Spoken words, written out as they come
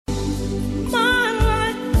My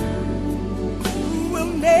life will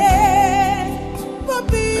never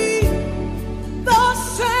be the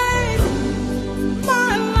same.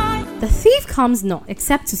 My life. The thief comes not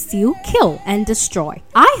except to steal, kill, and destroy.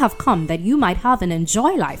 I have come that you might have and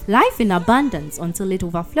enjoy life in abundance until it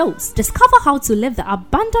overflows. Discover how to live the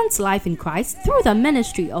abundant life in Christ through the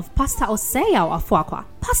ministry of Pastor Oseiao Afuakwa.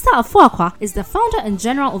 Pastor Afuakwa is the founder and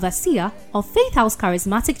general overseer of Faith House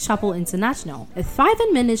Charismatic Chapel International, a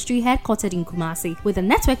thriving ministry headquartered in Kumasi with a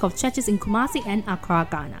network of churches in Kumasi and Accra,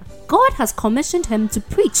 Ghana. God has commissioned him to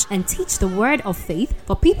preach and teach the word of faith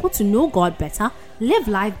for people to know God better, live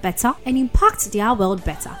life better, and impact their world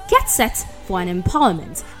better. Get set for an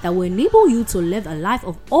empowerment that will enable you to live a life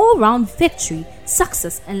of all-round victory,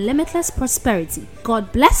 success, and limitless prosperity.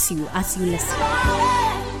 God bless you as you listen.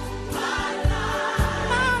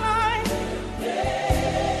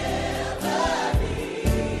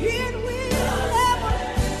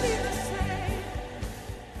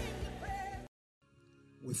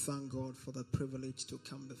 We thank God for the privilege to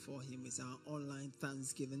come before Him. It's our online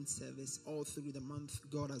Thanksgiving service. All through the month,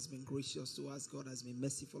 God has been gracious to us. God has been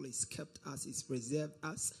merciful. He's kept us. He's preserved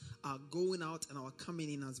us. Our going out and our coming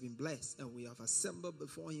in has been blessed. And we have assembled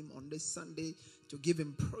before Him on this Sunday to give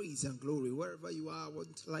Him praise and glory. Wherever you are, I would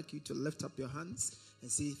like you to lift up your hands and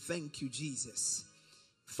say, thank you, Jesus.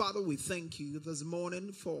 Father, we thank you this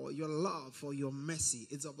morning for your love, for your mercy.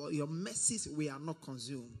 It's about your mercies we are not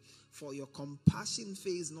consumed. For your compassion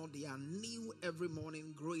fails not, they are new every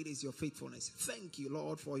morning. Great is your faithfulness. Thank you,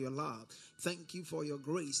 Lord, for your love. Thank you for your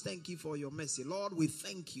grace. Thank you for your mercy. Lord, we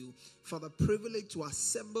thank you for the privilege to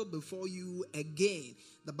assemble before you again.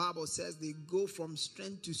 The Bible says they go from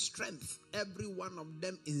strength to strength. Every one of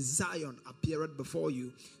them in Zion appeared before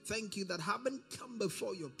you. Thank you that having come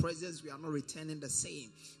before your presence, we are not returning the same.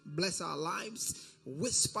 Bless our lives.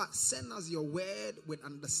 Whisper, send us your word with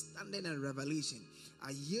understanding and revelation.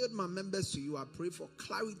 I yield my members to you. I pray for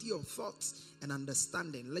clarity of thoughts and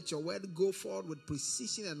understanding. Let your word go forward with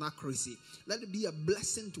precision and accuracy. Let it be a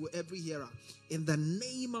blessing to every hearer. In the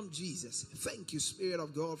name of Jesus, thank you, Spirit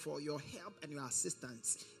of God, for your help and your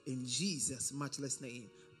assistance. In Jesus' matchless name,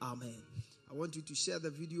 amen. I want you to share the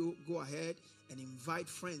video. Go ahead and invite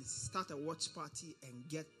friends. Start a watch party and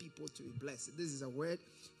get people to be blessed. This is a word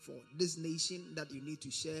for this nation that you need to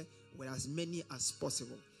share with as many as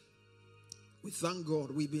possible. We thank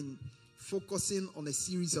God. We've been focusing on a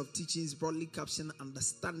series of teachings broadly captioned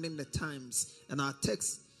Understanding the Times. And our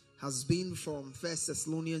text has been from 1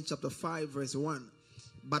 Thessalonians chapter 5 verse 1.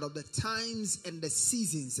 But of the times and the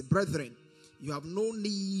seasons, brethren, you have no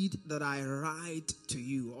need that I write to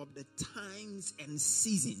you. Of the times and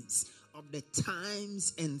seasons. Of the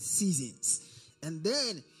times and seasons. And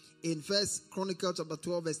then in 1 Chronicles chapter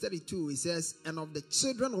 12 verse 32, it says, and of the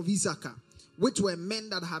children of Issachar, which were men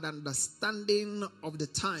that had understanding of the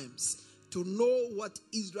times, to know what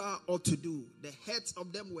Israel ought to do. The heads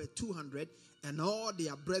of them were 200, and all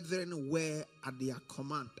their brethren were at their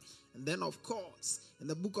command. And then, of course, in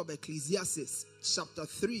the book of Ecclesiastes, chapter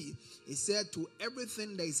 3, it said, to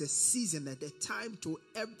everything there is a season, at a time to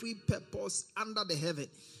every purpose under the heaven.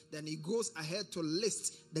 Then he goes ahead to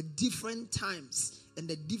list the different times and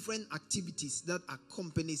the different activities that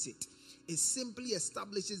accompanies it. It simply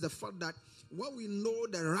establishes the fact that when we know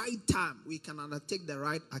the right time, we can undertake the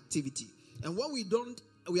right activity. And when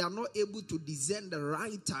we are not able to discern the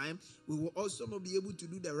right time, we will also not be able to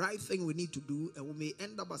do the right thing we need to do, and we may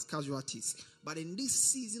end up as casualties. But in this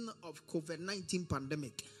season of COVID-19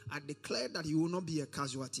 pandemic, I declare that you will not be a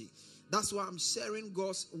casualty. That's why I'm sharing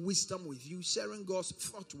God's wisdom with you, sharing God's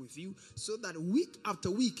thought with you, so that week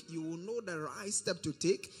after week, you will know the right step to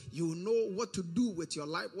take. You will know what to do with your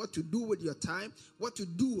life, what to do with your time, what to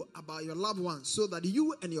do about your loved ones, so that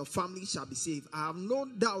you and your family shall be saved. I have no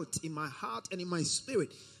doubt in my heart and in my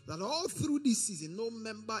spirit that all through this season, no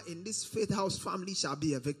member in this Faith House family shall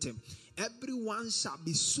be a victim. Everyone shall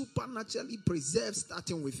be supernaturally preserved,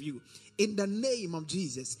 starting with you. In the name of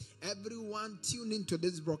Jesus, everyone tuned into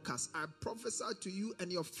this broadcast, I prophesy to you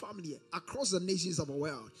and your family across the nations of the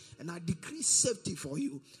world. And I decree safety for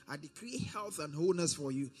you. I decree health and wholeness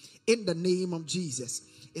for you. In the name of Jesus.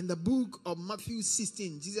 In the book of Matthew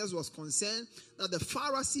 16, Jesus was concerned that the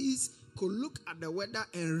Pharisees could look at the weather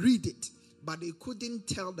and read it, but they couldn't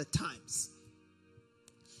tell the times.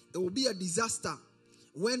 It will be a disaster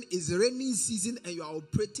when it's rainy season and you are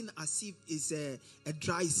operating as if it's a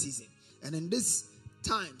dry season. And in these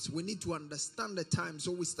times, we need to understand the time.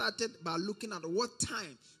 So we started by looking at what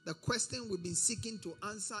time. The question we've been seeking to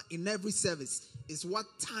answer in every service is what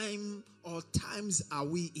time or times are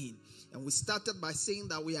we in? And we started by saying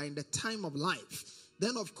that we are in the time of life.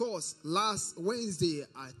 Then, of course, last Wednesday,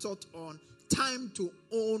 I taught on time to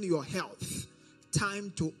own your health.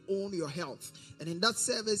 Time to own your health. And in that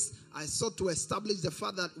service, I sought to establish the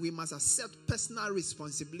fact that we must accept personal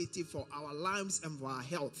responsibility for our lives and for our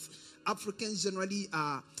health. Africans generally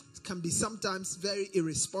can be sometimes very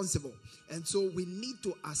irresponsible. And so we need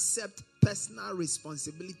to accept personal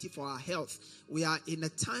responsibility for our health. We are in a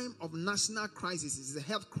time of national crisis. It's a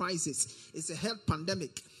health crisis. It's a health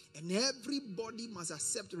pandemic. And everybody must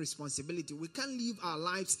accept responsibility. We can't live our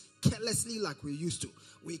lives carelessly like we used to.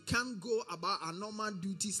 We can't go about our normal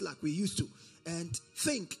duties like we used to and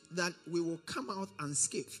think that we will come out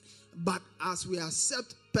unscathed. But as we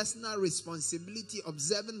accept personal responsibility,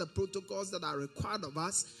 observing the protocols that are required of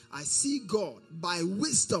us, I see God, by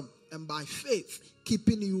wisdom and by faith,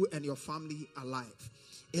 keeping you and your family alive.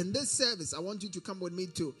 In this service, I want you to come with me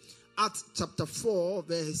to Acts chapter 4,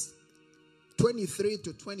 verse 23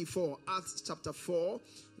 to 24. Acts chapter 4,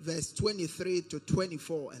 verse 23 to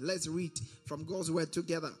 24. And let's read from God's word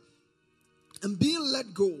together. And being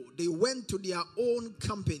let go, they went to their own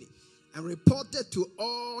company and reported to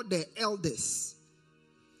all the elders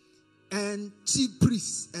and chief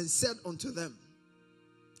priests and said unto them,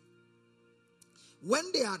 when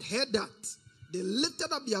they had heard that, they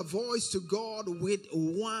lifted up their voice to God with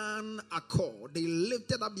one accord. They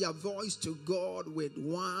lifted up their voice to God with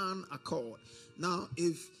one accord. Now,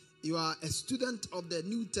 if you are a student of the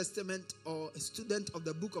New Testament or a student of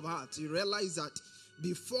the book of Acts, you realize that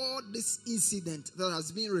before this incident that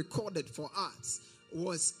has been recorded for us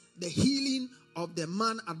was the healing of the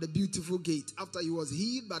man at the beautiful gate. After he was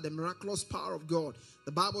healed by the miraculous power of God,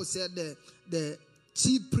 the Bible said the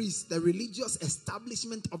chief priests, the religious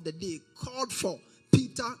establishment of the day, called for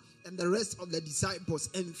Peter and the rest of the disciples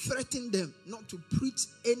and threatened them not to preach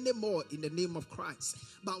anymore in the name of Christ.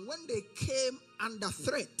 But when they came under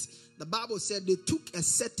threat, the Bible said they took a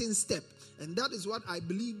certain step. And that is what I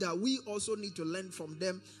believe that we also need to learn from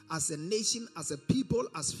them as a nation, as a people,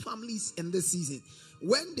 as families in this season.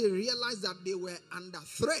 When they realized that they were under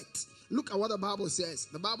threat, look at what the Bible says.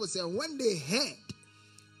 The Bible says when they heard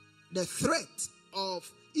the threat of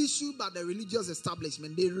issued by the religious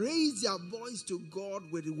establishment, they raised their voice to God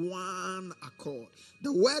with one accord.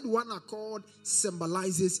 The word one accord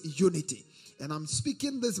symbolizes unity. And I'm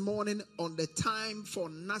speaking this morning on the time for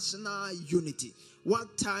national unity.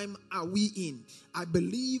 What time are we in? I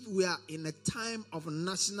believe we are in a time of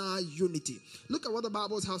national unity. Look at what the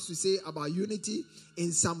Bible has to say about unity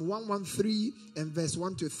in Psalm 113 and verse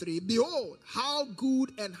 1 to 3. Behold, how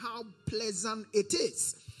good and how pleasant it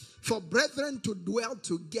is for brethren to dwell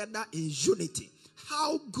together in unity.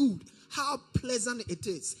 How good, how pleasant it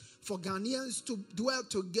is for Ghanaians to dwell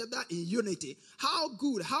together in unity. How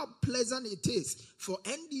good, how pleasant it is for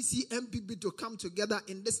NDC MPP to come together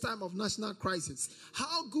in this time of national crisis.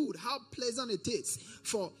 How good, how pleasant it is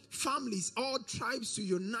for families, all tribes to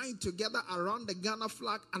unite together around the Ghana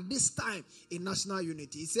flag at this time in national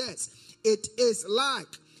unity. It says, it is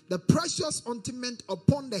like the precious ointment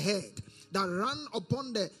upon the head that ran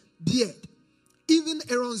upon the beard, even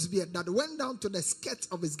Aaron's beard that went down to the skirt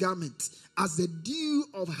of his garment, as the dew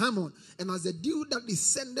of Hermon, and as the dew that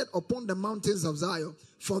descended upon the mountains of Zion.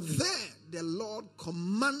 For there the Lord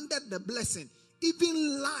commanded the blessing,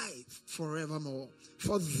 even life forevermore.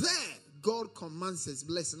 For there God commands his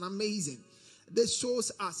blessing. Amazing. This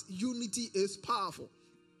shows us unity is powerful.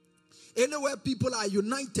 Anywhere people are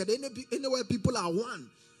united, anywhere people are one,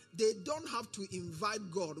 they don't have to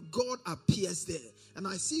invite God. God appears there. And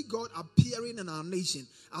I see God appearing in our nation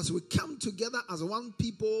as we come together as one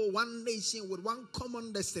people, one nation with one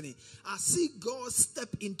common destiny. I see God step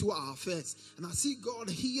into our affairs. And I see God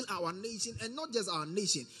heal our nation, and not just our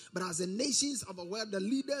nation, but as the nations of the world, the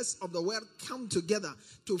leaders of the world come together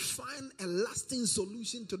to find a lasting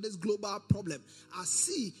solution to this global problem. I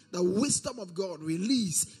see the wisdom of God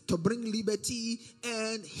released to bring liberty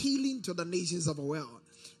and healing to the nations of the world.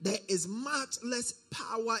 There is much less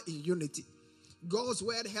power in unity. God's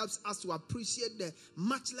word helps us to appreciate the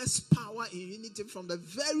much less power in unity from the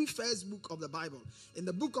very first book of the Bible. In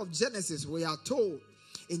the book of Genesis, we are told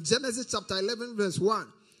in Genesis chapter 11 verse 1,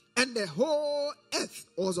 and the whole earth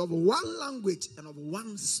was of one language and of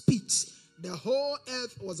one speech. The whole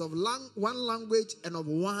earth was of one language and of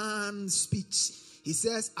one speech. He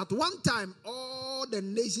says, at one time, all the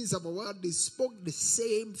nations of the world, they spoke the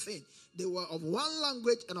same thing. They were of one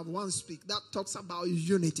language and of one speech. That talks about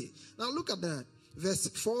unity. Now look at that. Verse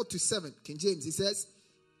 4 to 7, King James, he says,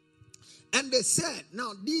 and they said,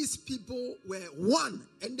 now these people were one.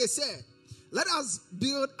 And they said, let us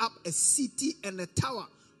build up a city and a tower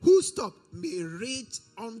whose top may reach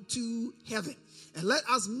unto heaven. And let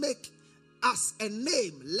us make as a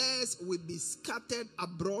name, lest we be scattered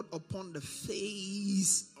abroad upon the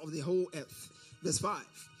face of the whole earth. Verse 5.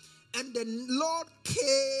 And the Lord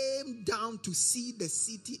came down to see the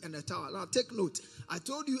city and the tower. Now take note. I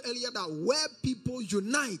told you earlier that where people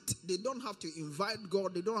unite, they don't have to invite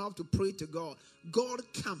God. They don't have to pray to God. God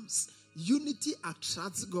comes. Unity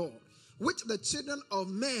attracts God, which the children of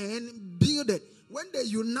men builded. When they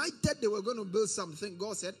united, they were going to build something.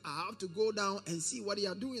 God said, I have to go down and see what they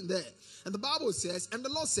are doing there. And the Bible says, and the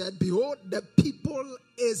Lord said, behold, the people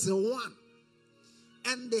is one.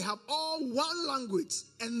 And they have all one language.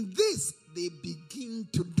 And this they begin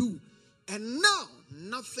to do. And now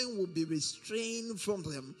nothing will be restrained from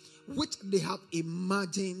them, which they have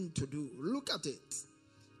imagined to do. Look at it.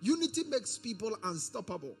 Unity makes people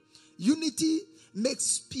unstoppable. Unity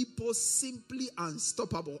makes people simply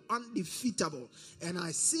unstoppable, undefeatable. And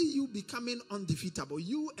I see you becoming undefeatable.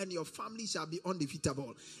 You and your family shall be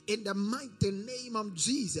undefeatable. In the mighty name of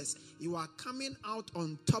Jesus, you are coming out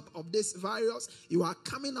on top of this virus. You are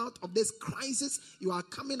coming out of this crisis. You are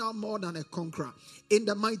coming out more than a conqueror. In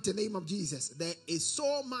the mighty name of Jesus, there is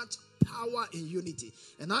so much power in unity.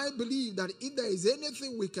 And I believe that if there is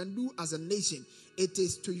anything we can do as a nation, it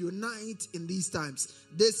is to unite in these times.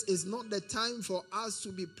 This is not the time for us to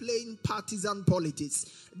be playing partisan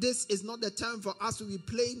politics. This is not the time for us to be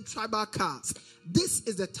playing tribal cards. This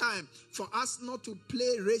is the time for us not to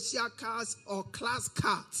play racial cards or class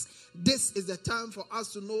cards. This is the time for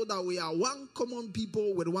us to know that we are one common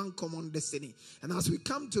people with one common destiny. And as we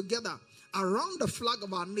come together around the flag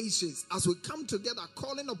of our nations, as we come together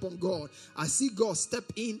calling upon God, I see God step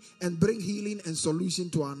in and bring healing and solution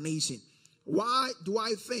to our nation. Why do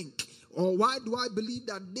I think, or why do I believe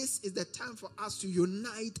that this is the time for us to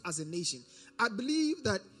unite as a nation? I believe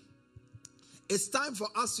that it's time for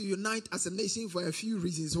us to unite as a nation for a few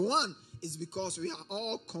reasons. One is because we are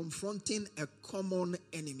all confronting a common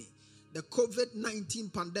enemy. The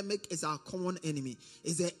COVID-19 pandemic is our common enemy.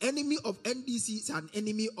 It's the enemy of NDC, it's an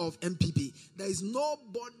enemy of MPP. There is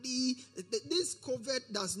nobody, this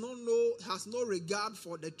COVID has no regard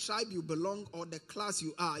for the tribe you belong or the class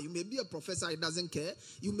you are. You may be a professor, it doesn't care.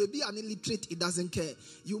 You may be an illiterate, it doesn't care.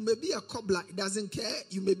 You may be a cobbler, it doesn't care.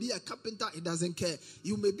 You may be a carpenter, it doesn't care.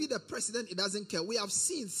 You may be the president, it doesn't care. We have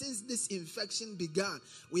seen since this infection began,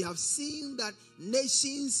 we have seen that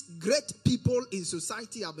nations, great people in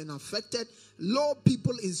society have been affected. Low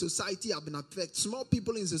people in society have been affected. Small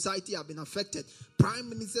people in society have been affected. Prime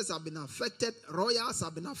ministers have been affected. Royals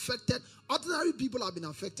have been affected. Ordinary people have been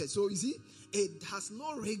affected. So you see, it has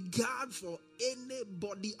no regard for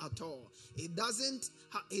anybody at all. It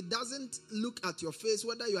doesn't look at your face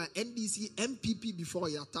whether you are NDC, MPP before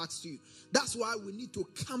it attacks you. That's why we need to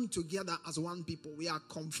come together as one people. We are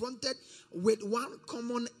confronted with one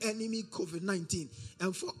common enemy, COVID-19.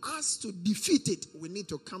 And for us to defeat it, we need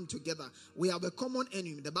to come together. We have a common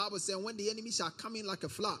enemy. The Bible says, when the enemy shall come in like a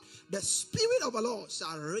flood, the Spirit of the Lord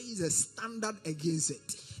shall raise a standard against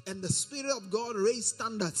it. And the Spirit of God raise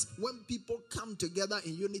standards when people come together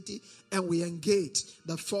in unity and we engage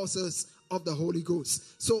the forces of the Holy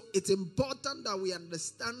Ghost. So it's important that we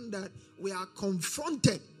understand that we are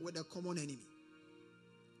confronted with a common enemy.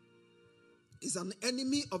 It's an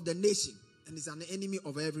enemy of the nation and it's an enemy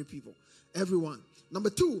of every people, everyone. Number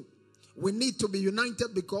two, we need to be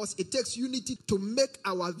united because it takes unity to make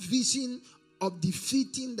our vision of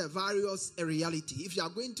defeating the virus a reality. If you are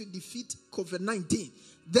going to defeat COVID-19,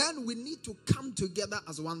 then we need to come together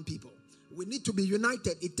as one people. We need to be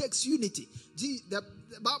united. It takes unity. The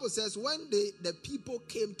Bible says when the people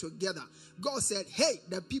came together, God said, hey,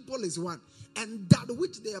 the people is one. And that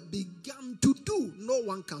which they have begun to do, no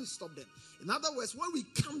one can stop them. In other words, when we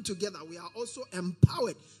come together, we are also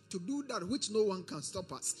empowered to do that which no one can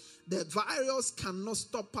stop us. The virus cannot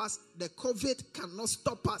stop us. The COVID cannot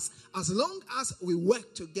stop us. As long as we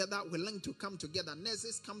work together, we learn to come together.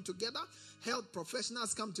 Nurses come together. Health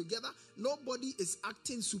professionals come together. Nobody is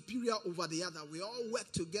acting superior over the other. We all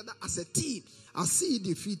work together as a team. I see it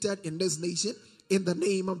defeated in this nation in the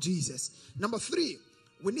name of Jesus. Number three,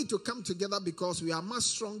 we need to come together because we are much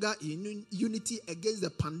stronger in unity against the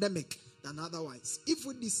pandemic than otherwise. If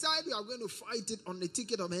we decide we are going to fight it on the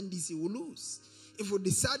ticket of NDC, we'll lose. If we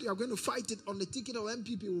decide we are going to fight it on the ticket of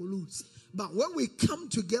MPP, we'll lose. But when we come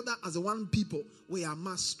together as one people, we are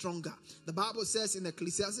much stronger. The Bible says in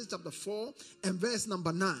Ecclesiastes chapter 4 and verse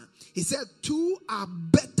number 9, he said, two are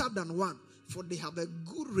better than one, for they have a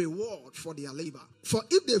good reward for their labor. For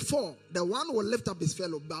if they fall, the one will lift up his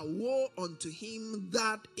fellow, but woe unto him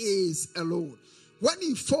that is alone. When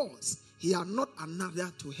he falls, he has not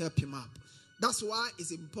another to help him up. That's why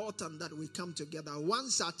it's important that we come together.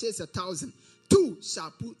 One shall chase 1,000, two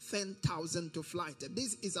shall put 10,000 to flight. And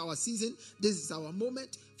this is our season. This is our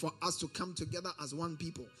moment for us to come together as one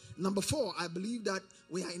people. Number 4, I believe that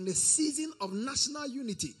we are in the season of national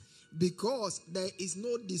unity because there is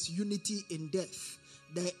no disunity in death.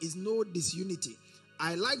 There is no disunity.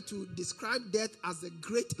 I like to describe death as the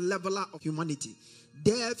great leveler of humanity.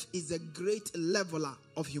 Death is a great leveler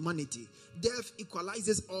of humanity. Death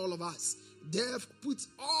equalizes all of us. Death puts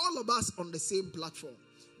all of us on the same platform.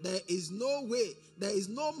 There is no way, there is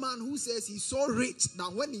no man who says he's so rich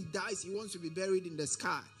that when he dies, he wants to be buried in the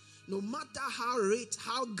sky. No matter how rich,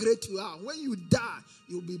 how great you are, when you die,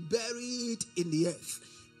 you'll be buried in the earth.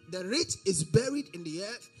 The rich is buried in the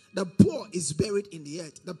earth. The poor is buried in the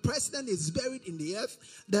earth. The president is buried in the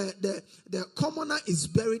earth. The commoner is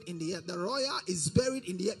buried in the earth. The royal is buried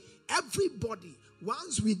in the earth. Everybody,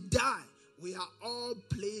 once we die, we are all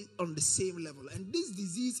placed on the same level. And this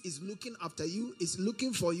disease is looking after you, is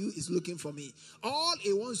looking for you, is looking for me. All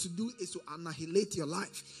it wants to do is to annihilate your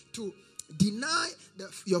life, to deny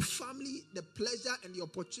your family the pleasure and the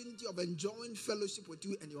opportunity of enjoying fellowship with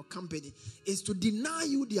you and your company, is to deny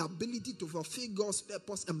you the ability to fulfill God's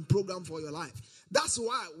purpose and program for your life. That's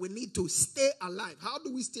why we need to stay alive. How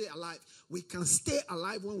do we stay alive? We can stay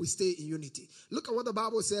alive when we stay in unity. Look at what the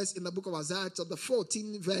Bible says in the book of Isaiah chapter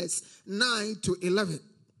 14 verse 9 to 11.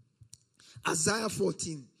 Isaiah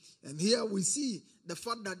 14. And here we see the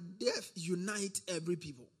fact that death unites every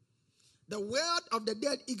people. The word of the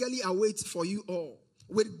dead eagerly awaits for you all.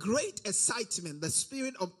 With great excitement, the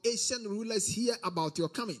spirit of ancient rulers hear about your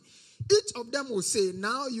coming. Each of them will say,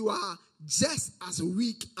 now you are just as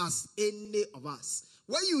weak as any of us.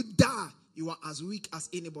 When you die, you are as weak as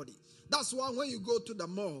anybody. That's why when you go to the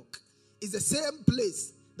morgue, it's the same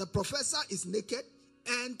place. The professor is naked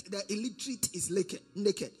and the illiterate is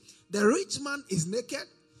naked. The rich man is naked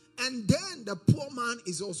and then the poor man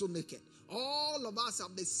is also naked. All of us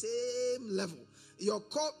have the same level. Your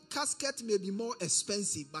casket may be more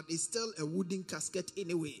expensive, but it's still a wooden casket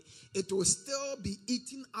anyway. It will still be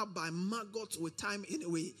eaten up by maggots with time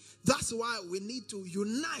anyway. That's why we need to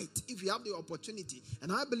unite if you have the opportunity.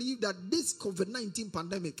 And I believe that this COVID-19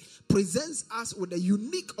 pandemic presents us with a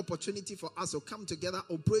unique opportunity for us to come together,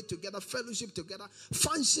 operate together, fellowship together,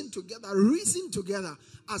 function together, reason together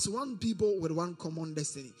as one people with one common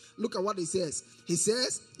destiny. Look at what he says. He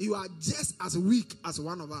says, you are just as weak as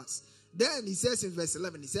one of us. Then he says in verse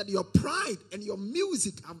 11, he said, your pride and your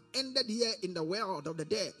music have ended here in the world of the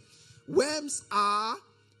dead. Worms are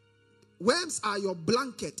your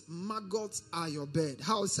blanket, maggots are your bed.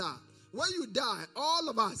 How sad. When you die, all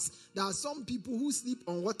of us, there are some people who sleep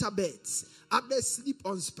on water beds, others sleep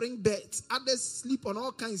on spring beds, others sleep on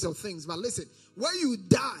all kinds of things. But listen, when you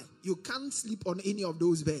die, you can't sleep on any of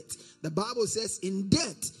those beds. The Bible says in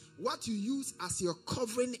death, what you use as your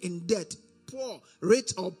covering in death, poor,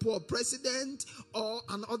 rich or poor, president or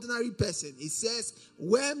an ordinary person, it says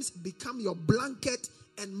worms become your blanket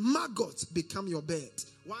and maggots become your bed.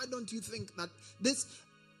 Why don't you think that this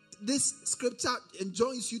scripture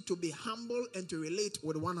enjoins you to be humble and to relate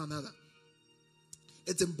with one another?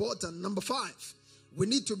 It's important. Number 5, we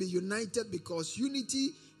need to be united because unity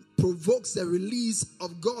provokes the release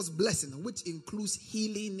of God's blessing, which includes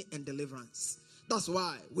healing and deliverance. That's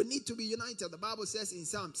why we need to be united. The Bible says in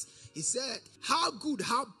Psalms, he said, how good,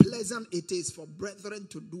 how pleasant it is for brethren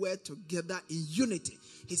to dwell together in unity.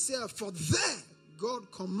 He said, for there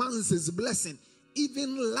God commands his blessing,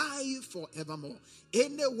 even life forevermore.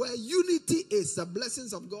 Anywhere unity is, the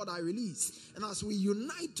blessings of God are released. And as we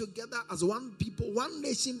unite together as one people, one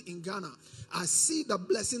nation in Ghana, I see the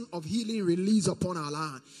blessing of healing released upon our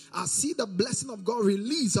land. I see the blessing of God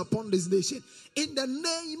released upon this nation. In the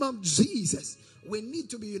name of Jesus, we need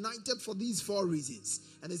to be united for these 4 reasons.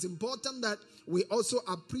 And it's important that we also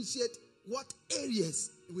appreciate what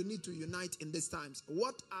areas we need to unite in these times.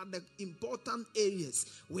 What are the important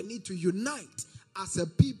areas we need to unite as a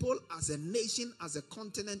people, as a nation, as a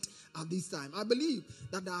continent at this time? I believe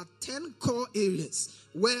that there are 10 core areas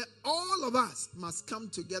where all of us must come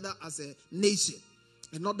together as a nation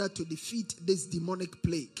in order to defeat this demonic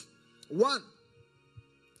plague. 1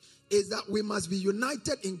 is that we must be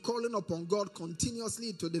united in calling upon God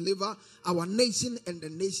continuously to deliver our nation and the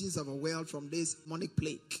nations of the world from this demonic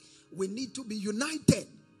plague. We need to be united.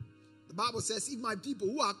 The Bible says, if my people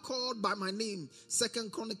who are called by my name, 2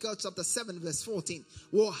 Chronicles chapter 7 verse 14,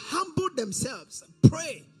 will humble themselves,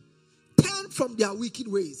 pray, turn from their wicked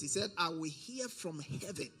ways. He said, I will hear from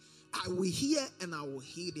heaven. I will hear and I will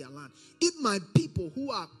heal their land. If my people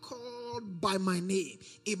who are called by my name,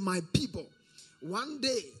 if my people, one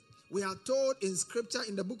day we are told in scripture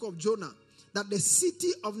in the book of Jonah that the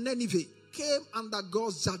city of Nineveh came under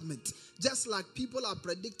God's judgment. Just like people are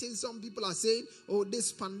predicting, some people are saying, oh,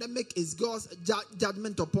 this pandemic is God's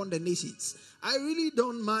judgment upon the nations. I really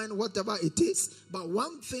don't mind whatever it is. But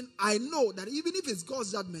one thing I know, that even if it's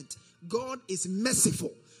God's judgment, God is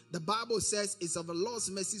merciful. The Bible says, it's of the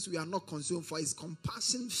Lord's mercies we are not consumed, for his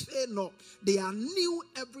compassion fail not. They are new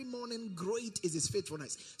every morning. Great is his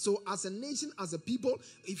faithfulness. So as a nation, as a people,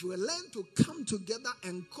 if we learn to come together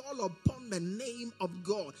and call upon the name of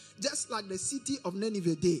God, just like the city of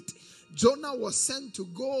Nineveh did, Jonah was sent to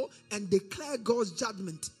go and declare God's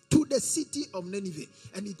judgment to the city of Nineveh.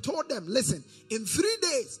 And he told them, listen, in 3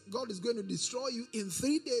 days, God is going to destroy you. In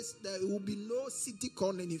 3 days, there will be no city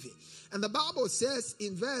called Nineveh. And the Bible says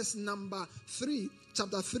in verse number 3,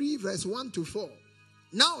 chapter 3, verse 1 to 4.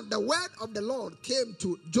 Now, the word of the Lord came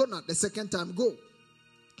to Jonah the second time. Go.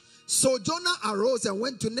 So Jonah arose and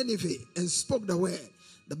went to Nineveh and spoke the word.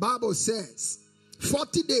 The Bible says,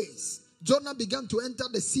 40 days, Jonah began to enter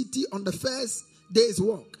the city on the first day's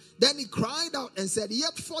walk. Then he cried out and said,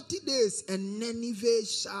 yet 40 days and Nineveh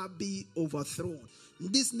shall be overthrown.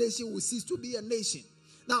 This nation will cease to be a nation.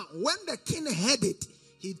 Now, when the king heard it,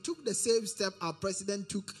 he took the same step our president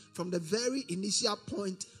took from the very initial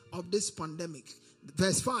point of this pandemic.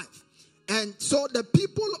 Verse 5. And so the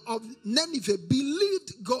people of Nineveh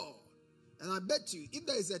believed God. And I bet you, if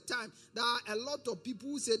there is a time, there are a lot of people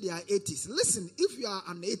who say they are atheists. Listen, if you are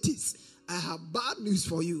an atheist, I have bad news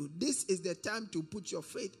for you. This is the time to put your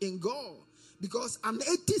faith in God. Because an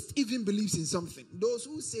atheist even believes in something. Those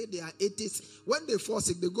who say they are atheists, when they fall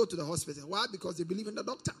sick, they go to the hospital. Why? Because they believe in the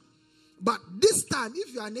doctor. But this time,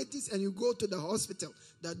 if you are an atheist and you go to the hospital,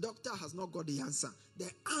 the doctor has not got the answer. The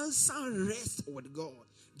answer rests with God.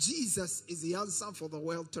 Jesus is the answer for the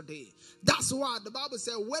world today. That's why the Bible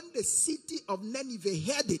says when the city of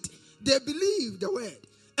Nineveh heard it, they believed the word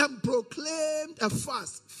and proclaimed a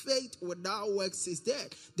fast. Faith without works is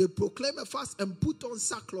dead. They proclaimed a fast and put on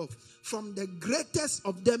sackcloth, from the greatest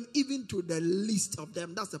of them even to the least of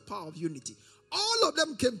them. That's the power of unity. All of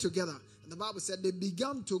them came together. And the Bible said they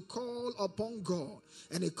began to call upon God.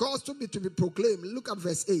 And it caused to be proclaimed. Look at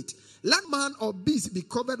verse 8. Let man or beast be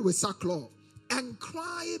covered with sackcloth and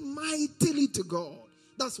cry mightily to God.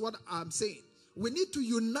 That's what I'm saying. We need to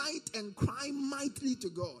unite and cry mightily to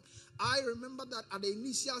God. I remember that at the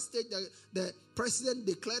initial stage, the president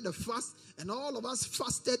declared a fast, and all of us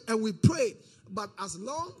fasted and we prayed. But as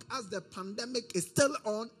long as the pandemic is still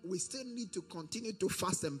on, we still need to continue to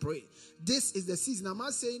fast and pray. This is the season. I'm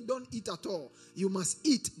not saying don't eat at all. You must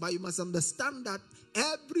eat, but you must understand that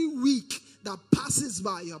every week that passes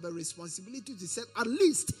by, you have a responsibility to set at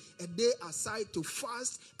least a day aside to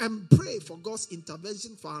fast and pray for God's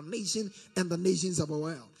intervention for our nation and the nations of the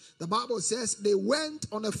world. The Bible says they went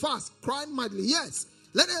on a fast, crying mightily, yes,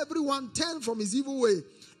 let everyone turn from his evil way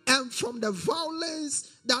and from the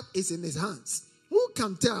violence that is in his hands. Who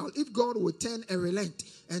can tell if God will turn and relent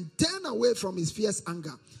and turn away from his fierce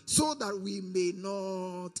anger, so that we may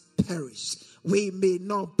not perish? We may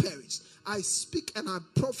not perish. I speak and I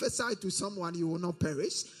prophesy to someone, you will not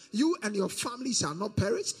perish. You and your family shall not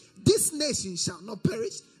perish. This nation shall not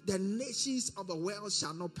perish. The nations of the world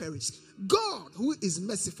shall not perish. God, who is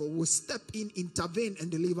merciful, will step in, intervene, and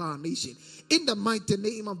deliver our nation. In the mighty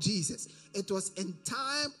name of Jesus. It was in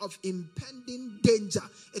time of impending danger.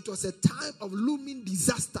 It was a time of looming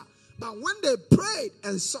disaster. But when they prayed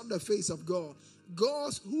and sought the face of God,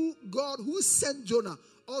 God who sent Jonah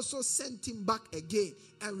also sent him back again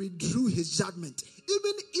and withdrew his judgment.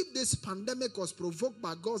 Even if this pandemic was provoked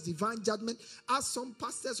by God's divine judgment, as some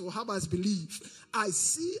pastors will have us believe, I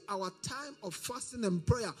see our time of fasting and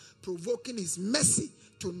prayer provoking his mercy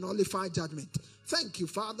to nullify judgment. Thank you,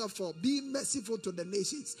 Father, for being merciful to the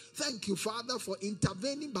nations. Thank you, Father, for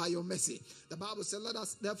intervening by your mercy. The Bible says, let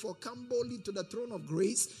us therefore come boldly to the throne of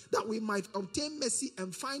grace, that we might obtain mercy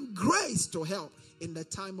and find grace to help in the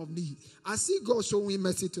time of need. I see God showing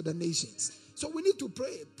mercy to the nations. So we need to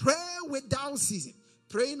pray. Pray without ceasing.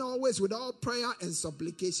 Praying always with all prayer and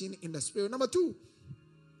supplication in the Spirit. Number 2,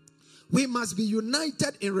 we must be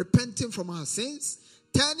united in repenting from our sins,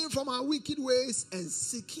 turning from our wicked ways, and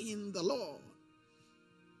seeking the Lord.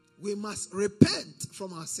 We must repent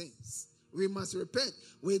from our sins. We must repent.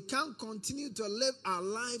 We can't continue to live our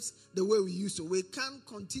lives the way we used to. We can't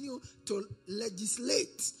continue to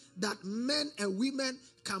legislate that men and women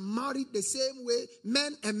can marry the same way.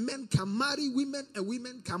 Men and men can marry, women and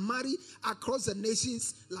women can marry across the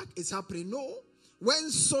nations like it's happening. No.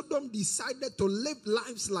 When Sodom decided to live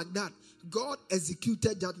lives like that, God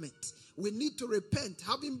executed judgment. We need to repent,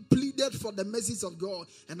 having pleaded for the mercies of God.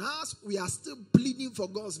 And as we are still pleading for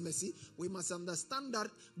God's mercy, we must understand that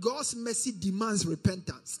God's mercy demands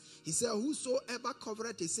repentance. He said, whosoever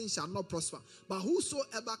covereth his sin shall not prosper, but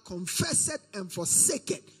whosoever confesseth and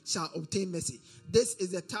forsaketh shall obtain mercy. This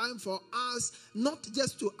is the time for us not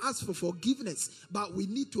just to ask for forgiveness, but we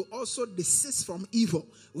need to also desist from evil.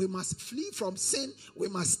 We must flee from sin. We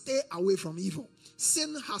must stay away from evil.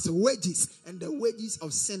 Sin has wages, and the wages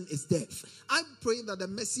of sin is death. I'm praying that the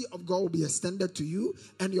mercy of God will be extended to you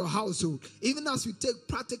and your household, even as we take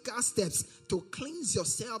practical steps to cleanse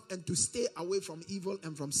yourself and to stay away from evil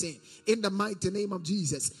and from sin. In the mighty name of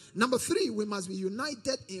Jesus. Number 3, we must be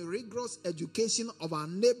united in rigorous education of our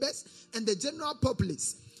neighbors and the general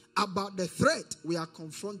populace about the threat we are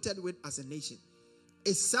confronted with as a nation.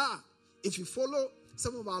 It's sad if you follow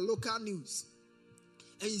some of our local news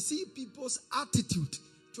and you see people's attitude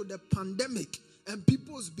to the pandemic and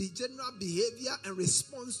people's general behavior and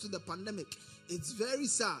response to the pandemic. It's very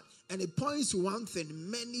sad. And it points to one thing.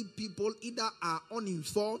 Many people either are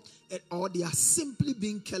uninformed or they are simply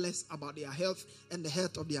being careless about their health and the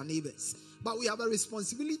health of their neighbors. But we have a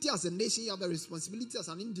responsibility as a nation. You have a responsibility as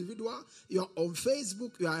an individual. You are on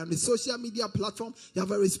Facebook. You are on the social media platform. You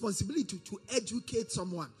have a responsibility to educate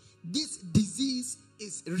someone. This disease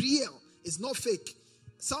is real. It's not fake.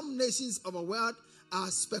 Some nations of the world are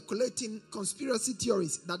speculating conspiracy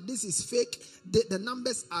theories that this is fake. The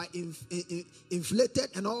numbers are inflated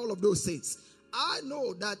and all of those things. I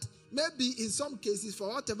know that maybe in some cases, for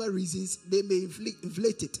whatever reasons, they may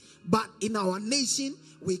inflate it. But in our nation,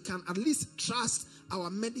 we can at least trust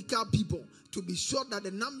our medical people to be sure that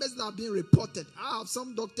the numbers that are being reported. I have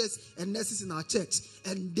some doctors and nurses in our church,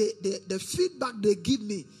 and the feedback they give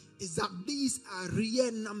me is that these are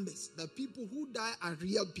real numbers. The people who die are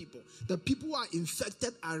real people. The people who are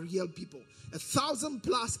infected are real people.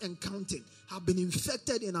 1,000+ and counting have been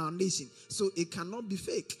infected in our nation. So it cannot be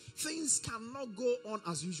fake. Things cannot go on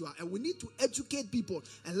as usual. And we need to educate people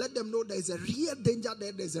and let them know there is a real danger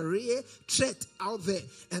there. There's a real threat out there.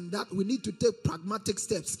 And that we need to take pragmatic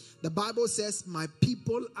steps. The Bible says, my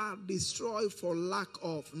people are destroyed for lack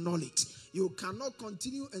of knowledge. You cannot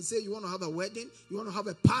continue and say you want to have a wedding, you want to have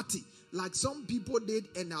a party, like some people did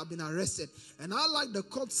and have been arrested. And I like the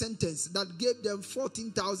court sentence that gave them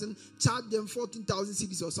 14,000, charged them 14,000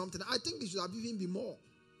 cedis or something. I think it should have even been more.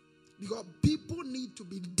 Because people need to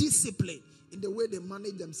be disciplined in the way they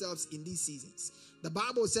manage themselves in these seasons. The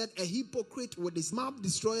Bible said, a hypocrite with his mouth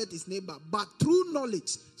destroyeth his neighbor, but through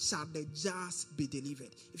knowledge shall the just be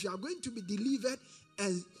delivered. If you are going to be delivered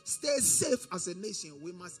and stay safe as a nation,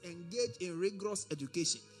 we must engage in rigorous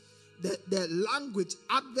education. The language,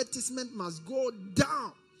 advertisement must go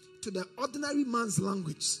down to the ordinary man's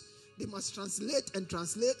language. They must translate and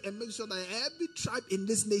make sure that every tribe in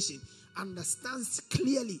this nation understands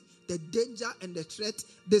clearly the danger and the threat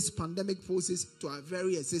this pandemic poses to our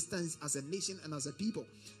very existence as a nation and as a people.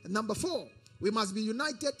 And number 4, we must be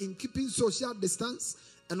united in keeping social distance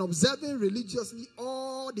and observing religiously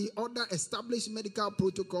all the other established medical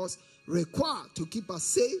protocols required to keep us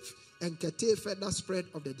safe and curtail further spread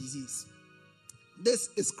of the disease. This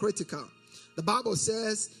is critical. The Bible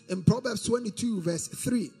says in Proverbs 22 verse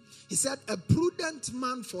 3, he said, a prudent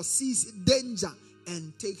man foresees danger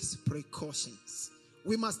and takes precautions.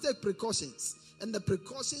 We must take precautions. And the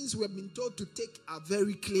precautions we have been told to take are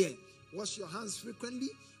very clear. Wash your hands frequently.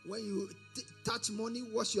 When you touch money,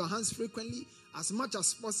 wash your hands frequently. As much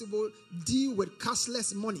as possible, deal with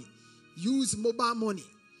cashless money. Use mobile money.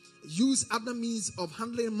 Use other means of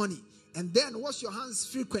handling money. And then wash your hands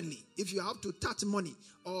frequently. If you have to touch money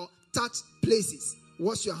or touch places,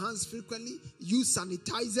 wash your hands frequently. Use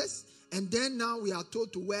sanitizers. And then now we are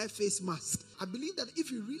told to wear face masks. I believe that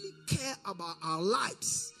if you really care about our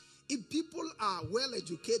lives, if people are well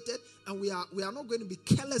educated and we are not going to be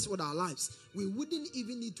careless with our lives, we wouldn't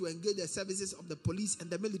even need to engage the services of the police and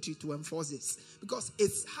the military to enforce this. Because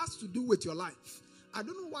it has to do with your life. I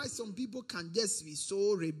don't know why some people can just be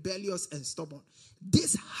so rebellious and stubborn.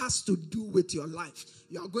 This has to do with your life.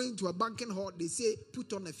 You are going to a banking hall, they say,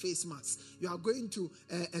 put on a face mask. You are going to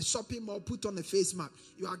a shopping mall, put on a face mask.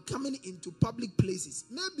 You are coming into public places.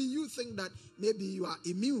 Maybe you think that maybe you are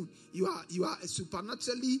immune. You are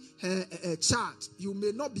supernaturally charged. You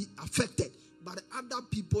may not be affected, but other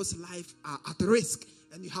people's life are at risk.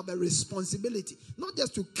 And you have a responsibility, not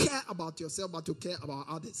just to care about yourself, but to care about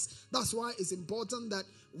others. That's why it's important that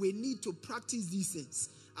we need to practice these things.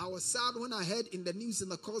 I was sad when I heard in the news in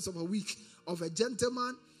the course of a week of a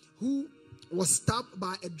gentleman who was stabbed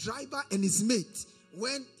by a driver and his mate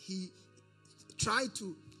when he tried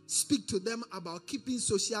to speak to them about keeping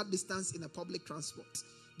social distance in a public transport.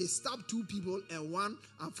 they stabbed 2 people and one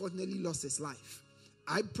unfortunately lost his life.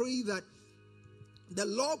 I pray that the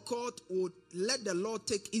law court would let the law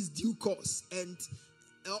take its due course and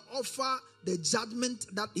offer the judgment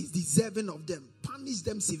that is deserving of them. Punish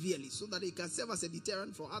them severely so that they can serve as a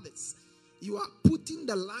deterrent for others. You are putting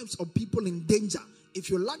the lives of people in danger. If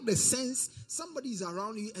you lack the sense, somebody is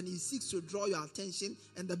around you and he seeks to draw your attention,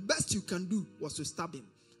 and the best you can do was to stab him.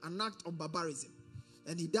 An act of barbarism.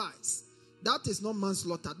 And he dies. That is not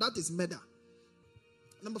manslaughter. That is murder.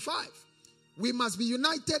 Number 5. We must be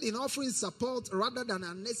united in offering support rather than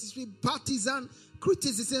unnecessary partisan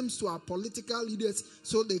criticisms to our political leaders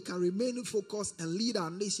so they can remain focused and lead our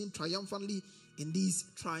nation triumphantly in these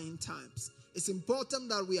trying times. It's important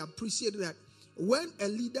that we appreciate that when a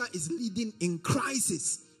leader is leading in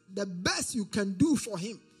crisis, the best you can do for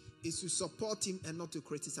him is to support him and not to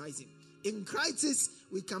criticize him. In crisis,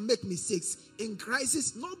 we can make mistakes. In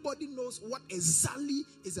crisis, nobody knows what exactly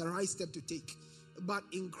is the right step to take. But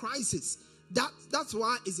in crisis, that's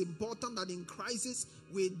why it's important that in crisis,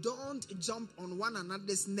 we don't jump on one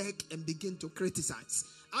another's neck and begin to criticize.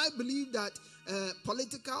 I believe that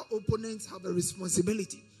political opponents have a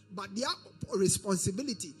responsibility, but their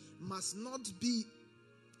responsibility must not be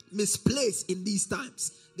misplaced in these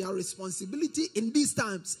times. Their responsibility in these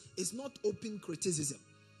times is not open criticism.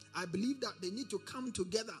 I believe that they need to come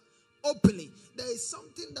together openly. There is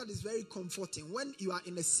something that is very comforting when you are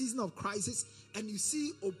in a season of crisis and you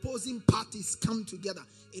see opposing parties come together.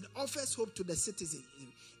 It offers hope to the citizen.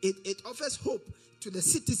 It offers hope to the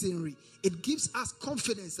citizenry. It gives us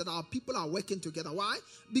confidence that our people are working together. Why?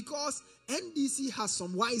 Because NDC has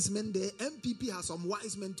some wise men there. MPP has some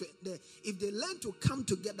wise men there. If they learn to come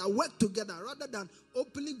together, work together, rather than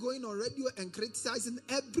openly going on radio and criticizing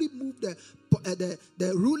every move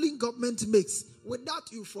the ruling government makes, with that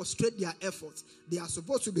you frustrate their efforts. They are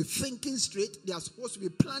supposed to be thinking straight. They are supposed to be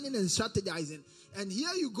planning and strategizing. And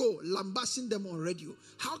here you go, lambasting them on radio.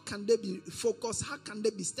 How can they be focused? How can they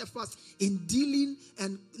be steadfast in dealing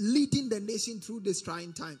and leading the nation through these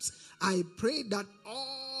trying times? I pray that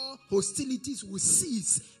all hostilities will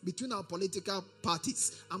cease between our political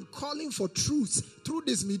parties. I'm calling for truth through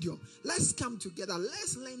this medium. Let's come together.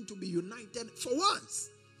 Let's learn to be united for once.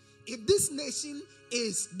 If this nation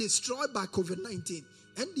is destroyed by COVID-19,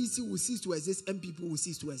 NDC will cease to exist, MPP will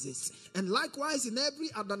cease to exist. And likewise in every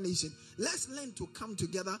other nation, let's learn to come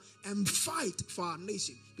together and fight for our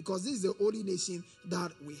nation, because this is the only nation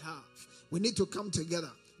that we have. We need to come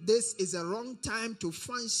together. This is a wrong time to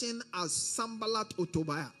function as Sanballat or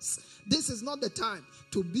Tobias. This is not the time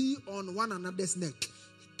to be on one another's neck.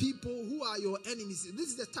 People who are your enemies, this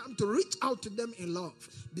is the time to reach out to them in love,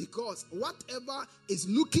 because whatever is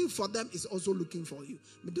looking for them is also looking for you.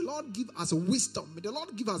 May the Lord give us wisdom. May the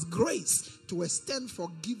Lord give us grace to extend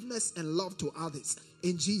forgiveness and love to others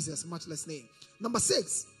in Jesus' matchless name. Number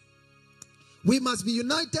 6, we must be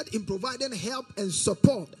united in providing help and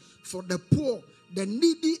support for the poor, the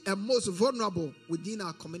needy, and most vulnerable within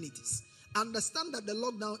our communities. Understand that the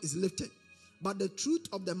lockdown is lifted, but the truth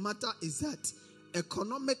of the matter is that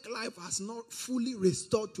economic life has not fully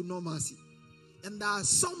restored to normalcy. And there are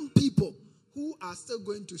some people who are still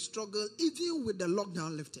going to struggle even with the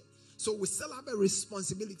lockdown lifted. So we still have a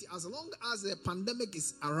responsibility. As long as the pandemic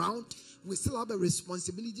is around, we still have a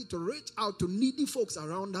responsibility to reach out to needy folks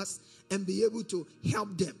around us and be able to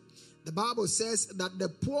help them. The Bible says that the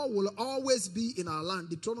poor will always be in our land.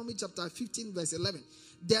 Deuteronomy chapter 15 verse 11.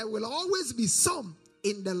 There will always be some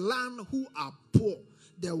in the land who are poor.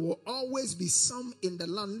 There will always be some in the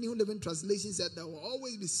land. New Living Translation said there will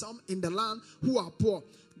always be some in the land who are poor.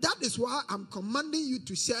 That is why I'm commanding you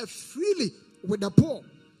to share freely with the poor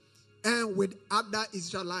and with other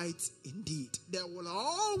Israelites indeed. There will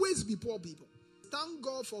always be poor people. Thank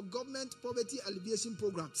God for government poverty alleviation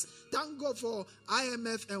programs. Thank God for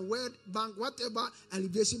IMF and World Bank, whatever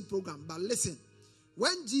alleviation program. But listen,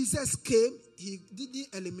 when Jesus came, he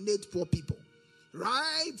didn't eliminate poor people.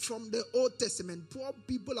 Right from the Old Testament, poor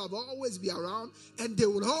people have always been around, and they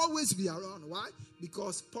will always be around. Why?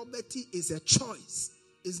 Because poverty is a choice.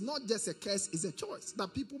 It's not just a curse, it's a choice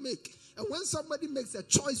that people make. And when somebody makes a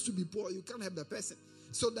choice to be poor, you can't help the person.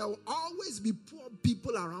 So there will always be poor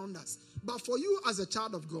people around us. But for you as a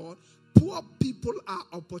child of God, poor people are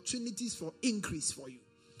opportunities for increase for you.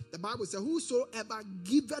 The Bible says, whosoever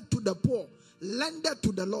giveth to the poor, lendeth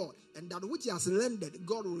to the Lord, and that which he has lended,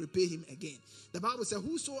 God will repay him again. The Bible says,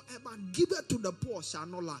 whosoever giveth to the poor shall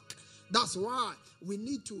not lack. That's why we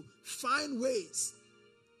need to find ways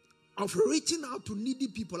of reaching out to needy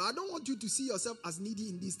people. I don't want you to see yourself as needy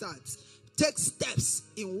in these times. take steps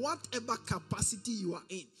in whatever capacity you are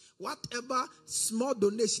in. Whatever small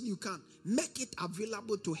donation you can, make it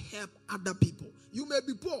available to help other people. You may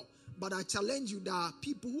be poor, but I challenge you, there are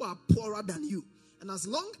people who are poorer than you. And as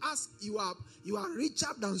long as you are richer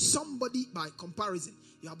than somebody by comparison,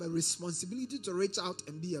 you have a responsibility to reach out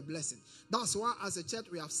and be a blessing. That's why as a church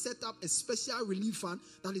we have set up a special relief fund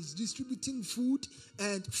that is distributing food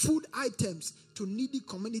and food items to needy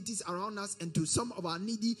communities around us and to some of our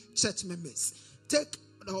needy church members. Take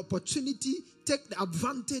the opportunity, take the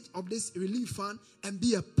advantage of this relief fund and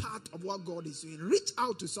be a part of what God is doing. Reach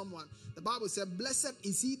out to someone. The Bible said, blessed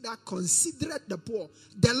is he that considereth the poor.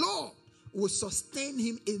 The Lord will sustain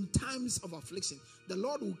him in times of affliction. The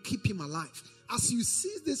Lord will keep him alive. As you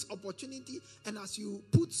seize this opportunity and as you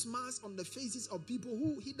put smiles on the faces of people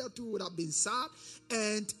who hitherto would have been sad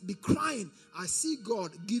and be crying, I see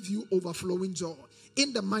God give you overflowing joy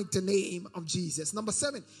in the mighty name of Jesus. Number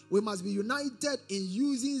 7, we must be united in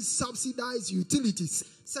using subsidized utilities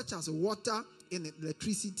such as water and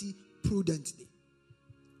electricity prudently.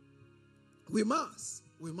 We must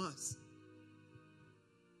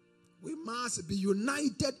be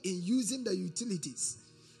united in using the utilities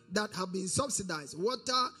that have been subsidized.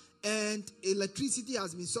 Water and electricity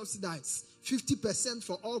has been subsidized. 50%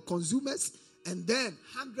 for all consumers and then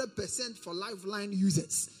 100% for lifeline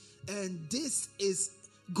users. And this is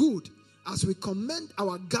good. As we commend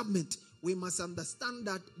our government, we must understand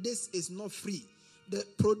that this is not free. The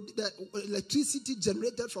electricity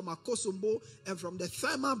generated from Akosombo and from the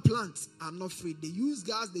thermal plants are not free. They use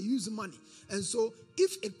gas, they use money. And so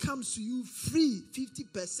if it comes to you free,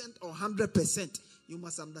 50% or 100%, you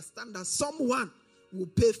must understand that someone will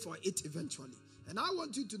pay for it eventually. And I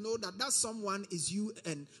want you to know that that someone is you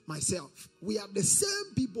and myself. We are the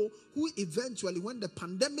same people who eventually, when the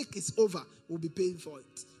pandemic is over, will be paying for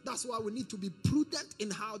it. That's why we need to be prudent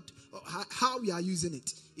in how we are using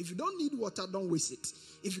it. If you don't need water, don't waste it.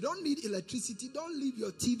 If you don't need electricity, don't leave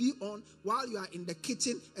your TV on while you are in the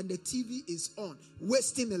kitchen and the TV is on,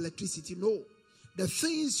 wasting electricity. No. The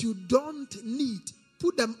things you don't need,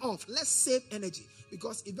 put them off. Let's save energy.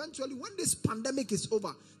 Because eventually, when this pandemic is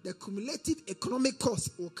over, the cumulative economic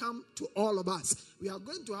cost will come to all of us. We are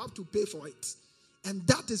going to have to pay for it. And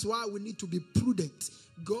that is why we need to be prudent.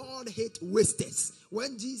 God hates wasters.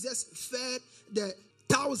 When Jesus fed the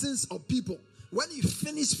thousands of people, when he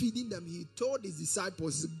finished feeding them, he told his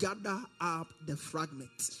disciples, gather up the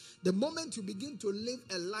fragments. The moment you begin to live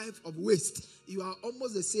a life of waste, you are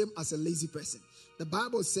almost the same as a lazy person. The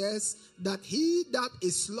Bible says that he that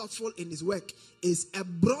is slothful in his work is a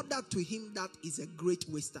brother to him that is a great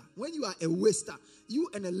waster. When you are a waster, you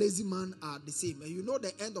and a lazy man are the same. And you know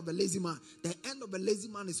the end of a lazy man. The end of a lazy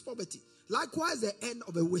man is poverty. Likewise, the end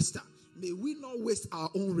of a waster. May we not waste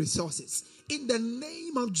our own resources. In the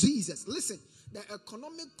name of Jesus. Listen, the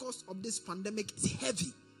economic cost of this pandemic is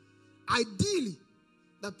heavy. Ideally,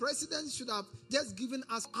 the president should have just given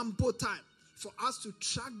us ample time for us to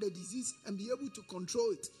track the disease and be able to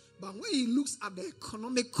control it. But when he looks at the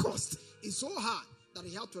economic cost, it's so hard that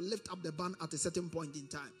he had to lift up the ban at a certain point in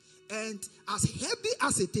time. And as heavy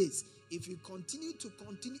as it is, if you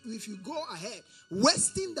if you go ahead,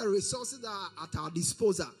 wasting the resources that are at our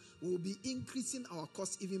disposal, we will be increasing our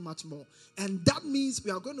costs even much more. And that means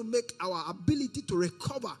we are going to make our ability to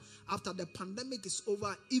recover after the pandemic is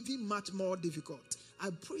over even much more difficult. I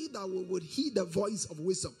pray that we would heed the voice of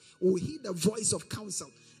wisdom. We will heed the voice of counsel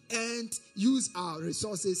and use our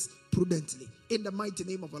resources prudently. In the mighty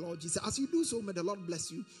name of our Lord Jesus. As you do so, may the Lord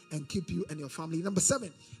bless you and keep you and your family. Number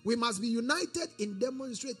 7, we must be united in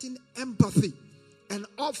demonstrating empathy and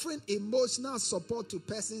offering emotional support to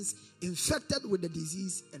persons infected with the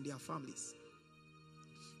disease and their families.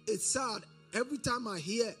 It's sad every time I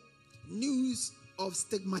hear news of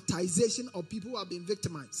stigmatization of people who have been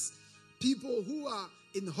victimized. People who are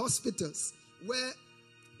in hospitals where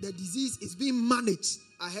the disease is being managed.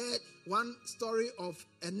 I heard one story of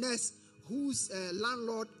a nurse whose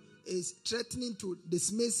landlord is threatening to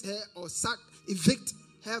dismiss her or evict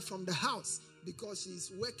her from the house because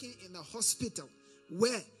she's working in a hospital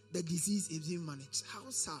where the disease is being managed. How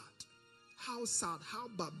sad, how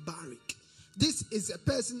barbaric. This is a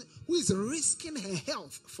person who is risking her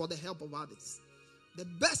health for the help of others. The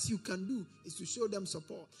best you can do is to show them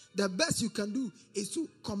support. The best you can do is to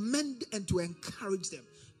commend and to encourage them.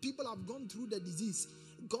 People have gone through the disease,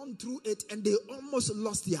 gone through it, and they almost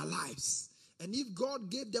lost their lives. And if God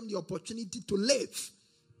gave them the opportunity to live,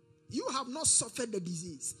 you have not suffered the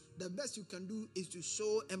disease. The best you can do is to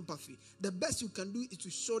show empathy. The best you can do is to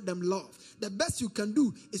show them love. The best you can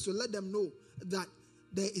do is to let them know that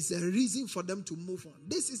there is a reason for them to move on.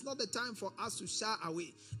 This is not the time for us to shy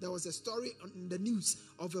away. There was a story in the news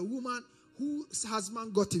of a woman whose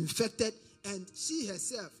husband got infected, and she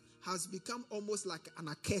herself has become almost like an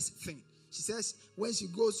accursed thing. She says when she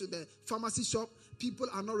goes to the pharmacy shop, people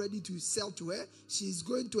are not ready to sell to her. She's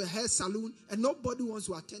going to a hair salon, and nobody wants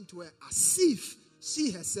to attend to her, as if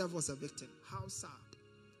she herself was a victim. How sad.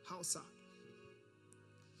 How sad.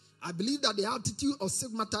 I believe that the attitude of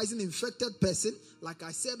stigmatizing infected person, like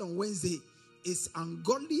I said on Wednesday, is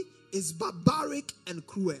ungodly, is barbaric and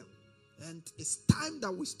cruel. And it's time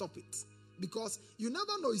that we stop it. Because you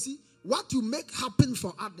never know, you see, what you make happen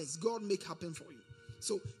for others, God make happen for you.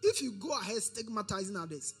 So if you go ahead stigmatizing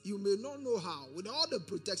others, you may not know how. With all the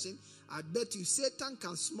protection, I bet you Satan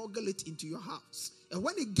can smuggle it into your house. And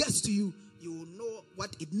when it gets to you, you will know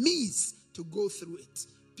what it means to go through it.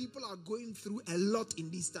 People are going through a lot in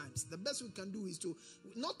these times. The best we can do is to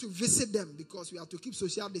not to visit them, because we have to keep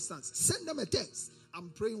social distance. Send them a text. I'm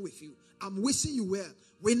praying with you. I'm wishing you well.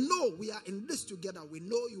 We know we are in this together. We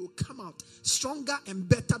know you will come out stronger and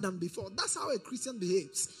better than before. That's how a Christian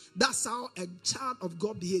behaves. That's how a child of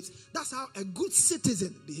God behaves. That's how a good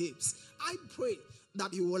citizen behaves. I pray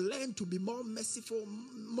that you will learn to be more merciful,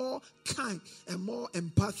 more kind, and more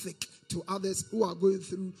empathic to others who are going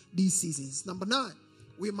through these seasons. Number 9,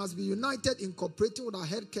 we must be united in cooperating with our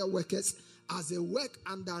healthcare workers as they work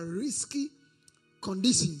under risky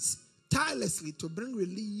conditions, tirelessly to bring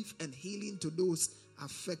relief and healing to those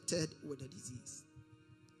affected with the disease.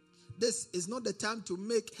 This is not the time to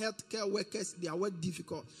make healthcare workers their work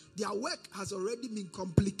difficult. Their work has already been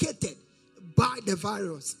complicated by the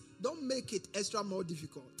virus. Don't make it extra more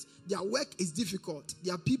difficult. Their work is difficult.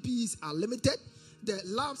 Their PPEs are limited. The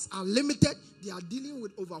labs are limited. They are dealing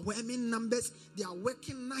with overwhelming numbers. They are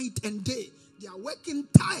working night and day. They are working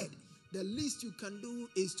tired. The least you can do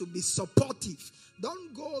is to be supportive.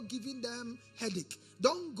 Don't go giving them headache.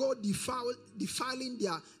 Don't go defying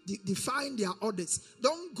their orders.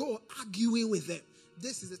 Don't go arguing with them.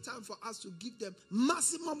 This is the time for us to give them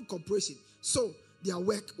maximum cooperation, so their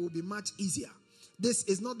work will be much easier. This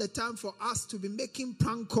is not the time for us to be making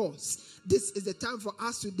prank calls. This is the time for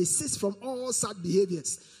us to desist from all such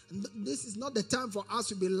behaviors. This is not the time for us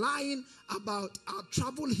to be lying about our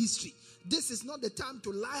travel history. This is not the time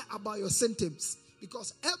to lie about your symptoms.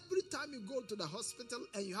 Because every time you go to the hospital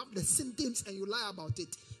and you have the symptoms and you lie about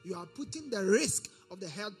it, you are putting the risk of the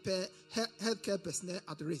healthcare personnel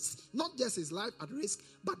at risk. Not just his life at risk,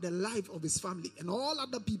 but the life of his family and all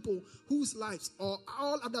other people whose lives, or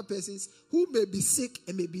all other persons who may be sick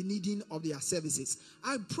and may be needing of their services.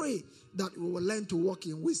 I pray that we will learn to walk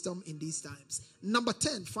in wisdom in these times. Number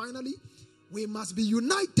 10, finally, we must be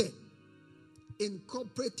united in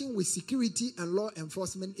cooperating with security and law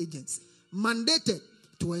enforcement agents, mandated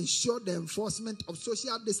to ensure the enforcement of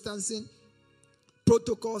social distancing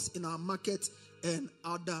protocols in our market and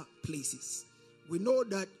other places. We know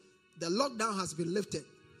that the lockdown has been lifted,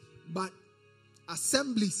 but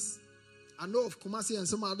assemblies, I know of Kumasi and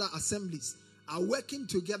some other assemblies, are working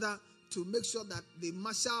together to make sure that they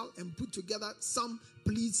marshal and put together some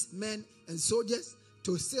policemen and soldiers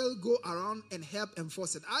to still go around and help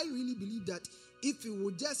enforce it. I really believe that if you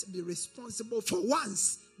would just be responsible for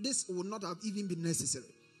once, this would not have even been necessary.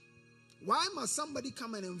 Why must somebody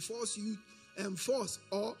come and enforce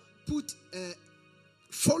or put a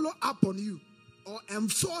follow up on you, or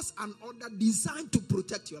enforce an order designed to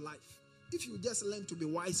protect your life? If you just learn to be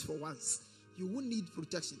wise for once, you won't need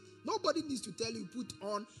protection. Nobody needs to tell you put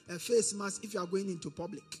on a face mask if you are going into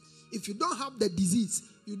public. If you don't have the disease,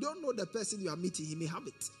 you don't know the person you are meeting, he may have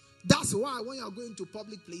it. That's why when you are going to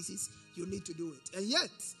public places, you need to do it. And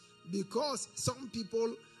yet, because some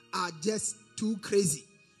people are just too crazy,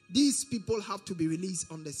 these people have to be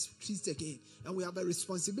released on the streets again. And we have a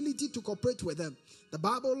responsibility to cooperate with them. The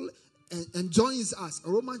Bible enjoins us.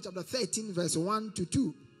 Romans chapter 13, verse 1 to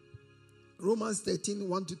 2. Romans 13,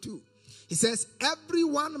 1 to 2. It says,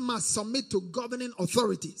 everyone must submit to governing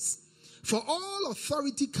authorities. For all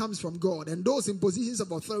authority comes from God, and those in positions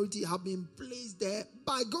of authority have been placed there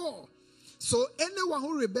by God. So anyone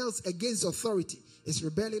who rebels against authority is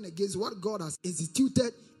rebelling against what God has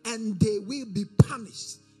instituted, and they will be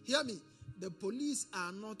punished. Hear me. The police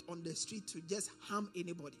are not on the street to just harm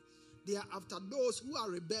anybody. They are after those who are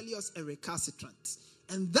rebellious and recalcitrant.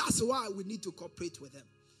 And that's why we need to cooperate with them.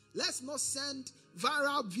 Let's not send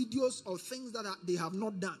viral videos of things that they have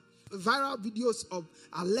not done. Viral videos of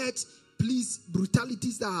alleged police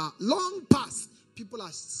brutalities that are long past. People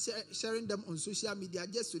are sharing them on social media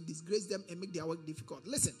just to disgrace them and make their work difficult.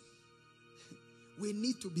 Listen, we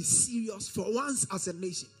need to be serious for once as a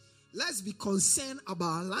nation. Let's be concerned about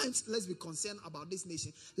our lives. Let's be concerned about this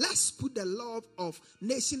nation. Let's put the love of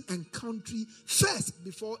nation and country first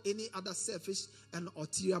before any other selfish and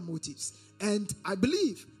ulterior motives. And I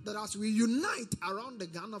believe that as we unite around the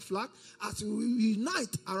Ghana flag, as we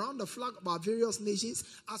unite around the flag of our various nations,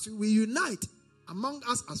 as we unite among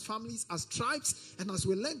us as families, as tribes, and as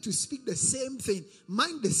we learn to speak the same thing,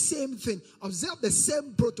 mind the same thing, observe the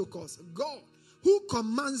same protocols, God, who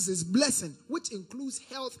commands his blessing, which includes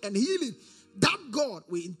health and healing, that God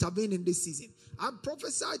will intervene in this season. I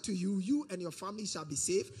prophesy to you, you and your family shall be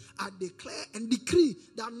saved. I declare and decree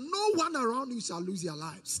that no one around you shall lose their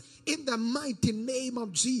lives. In the mighty name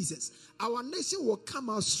of Jesus, our nation will come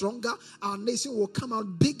out stronger. Our nation will come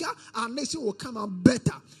out bigger. Our nation will come out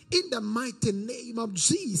better. In the mighty name of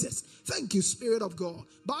Jesus. Thank you, Spirit of God.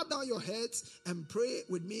 Bow down your heads and pray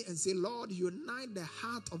with me and say, Lord, unite the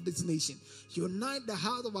heart of this nation. Unite the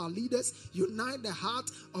heart of our leaders. Unite the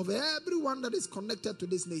heart of everyone that is connected to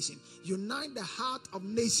this nation. Unite the heart of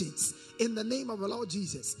nations in the name of the Lord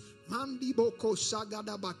Jesus. Mandi boko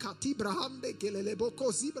shagada bakati brahande kelele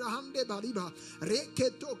boko zibrahande baliba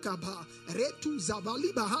reketo kaba retu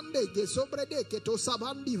zavali bahande gesobrede keto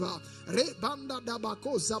sabandiva re banda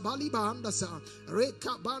dabako zavali bahandasa re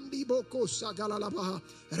kabandi boko shagalalabaha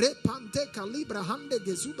re pante kalibra hande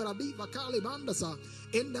gesubradi vakali bandasa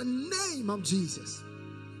in the name of Jesus.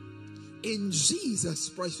 In Jesus'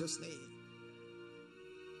 precious name.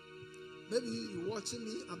 Maybe you're watching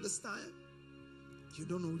me at this time. You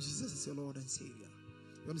don't know Jesus as your Lord and Savior.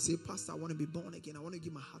 You want to say, Pastor, I want to be born again. I want to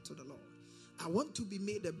give my heart to the Lord. I want to be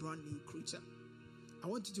made a brand new creature. I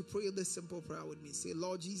want you to pray this simple prayer with me. Say,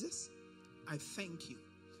 Lord Jesus, I thank you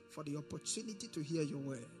for the opportunity to hear your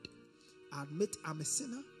word. I admit I'm a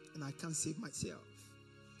sinner and I can't save myself.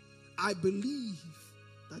 I believe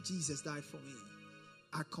that Jesus died for me.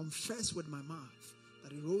 I confess with my mouth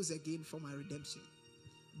that he rose again for my redemption.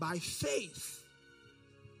 By faith,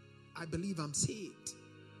 I believe I'm saved.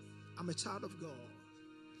 I'm a child of God.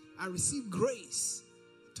 I receive grace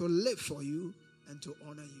to live for you and to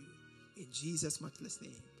honor you. In Jesus' matchless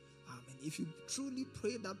name. Amen. If you truly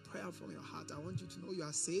pray that prayer from your heart, I want you to know you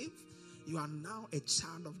are saved. You are now a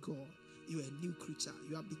child of God. You are a new creature.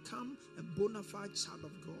 You have become a bona fide child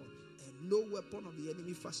of God. And no weapon of the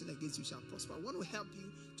enemy fashioned against you shall prosper. I want to help you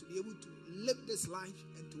to be able to live this life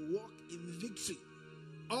and to walk in victory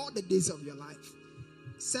all the days of your life.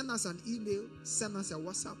 Send us an email, send us a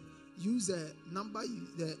WhatsApp, use the number,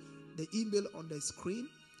 the email on the screen,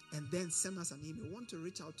 and then send us an email. We want to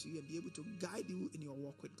reach out to you and be able to guide you in your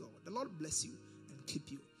walk with God. The Lord bless you and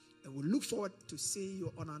keep you. And we look forward to seeing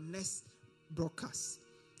you on our next broadcast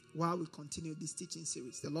while we continue this teaching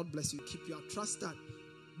series. The Lord bless you, keep you. I trust that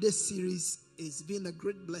this series is being a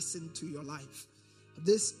great blessing to your life.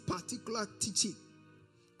 This particular teaching,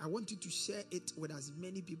 I want you to share it with as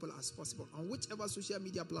many people as possible. On whichever social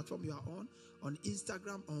media platform you are on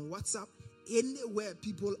Instagram, on WhatsApp, anywhere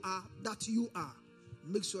people are that you are,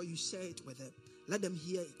 make sure you share it with them. Let them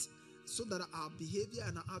hear it so that our behavior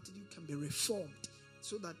and our attitude can be reformed,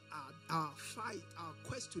 so that our fight, our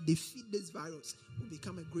quest to defeat this virus will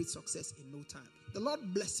become a great success in no time. The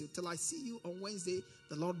Lord bless you. Till I see you on Wednesday,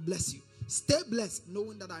 the Lord bless you. Stay blessed,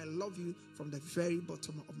 knowing that I love you from the very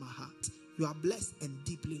bottom of my heart. You are blessed and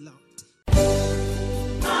deeply loved.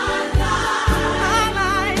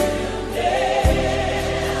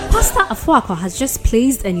 Pastor Afuakwa has just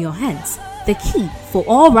placed in your hands the key for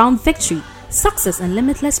all-round victory, success, and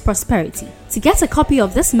limitless prosperity. To get a copy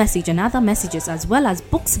of this message and other messages, as well as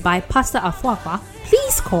books by Pastor Afuakwa,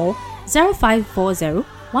 please call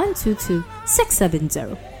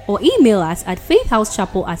 0540-122-670 or email us at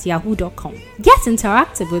faithhousechapel@yahoo.com. Get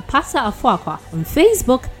interactive with Pastor Afuakwa on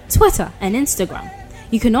Facebook, Twitter, and Instagram.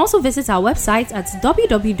 You can also visit our website at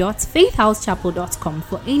www.faithhousechapel.com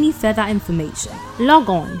for any further information. Log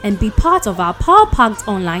on and be part of our power-packed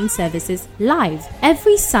online services live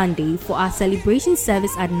every Sunday for our celebration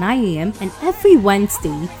service at 9 a.m. and every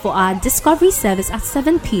Wednesday for our discovery service at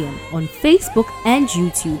 7 p.m. on Facebook and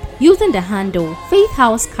YouTube using the handle Faith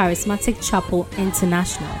House Charismatic Chapel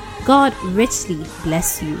International. God richly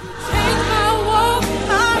bless you.